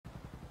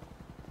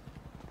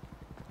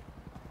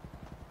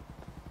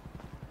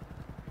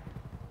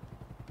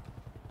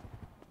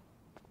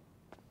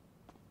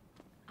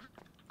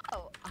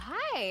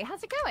Hi,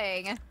 how's it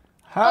going?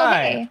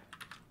 Hi.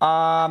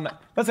 Oh, hey.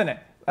 Listen,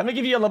 let me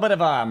give you a little bit of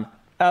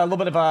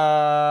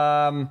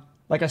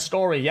like a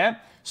story, yeah?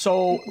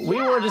 So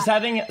we were just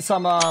having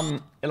some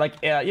like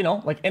you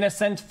know, like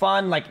innocent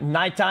fun, like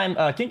nighttime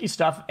kinky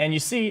stuff, and you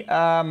see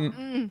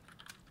I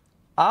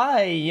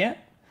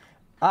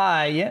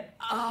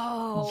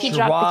He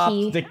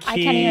dropped the key. I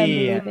can't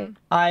even believe it.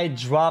 I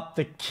dropped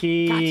the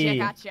key.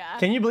 Gotcha.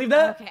 Can you believe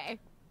that? Okay.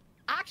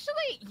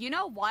 Actually, you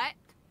know what?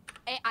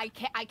 I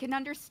can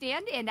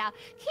understand in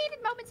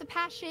heated moments of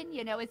passion,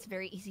 you know, it's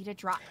very easy to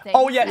drop things.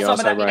 Oh yeah, You so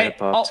also but, write hey, a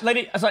pot. oh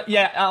lady, sorry,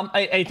 yeah,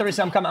 hey,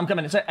 Teresa, I'm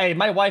coming. So, hey,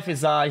 my wife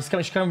is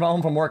she's coming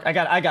home from work. I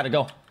gotta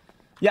go.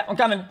 Yeah, I'm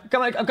coming,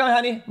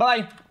 honey.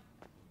 Bye.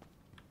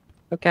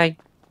 Okay.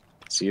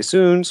 See you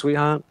soon,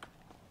 sweetheart.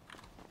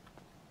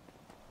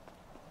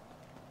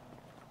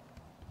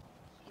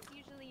 She's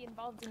usually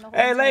involved in the whole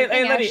Hey, entire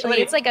thing, lady, actually.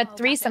 lady. It's like a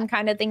threesome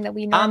kind of thing that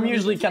we know. I'm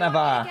usually kind of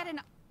Get an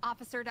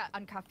officer to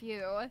uncuff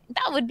you.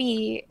 That would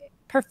be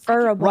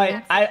preferable.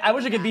 right. I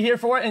wish I could be here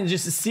for it and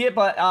just see it,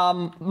 but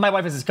my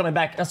wife is coming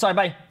back. Sorry,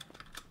 bye.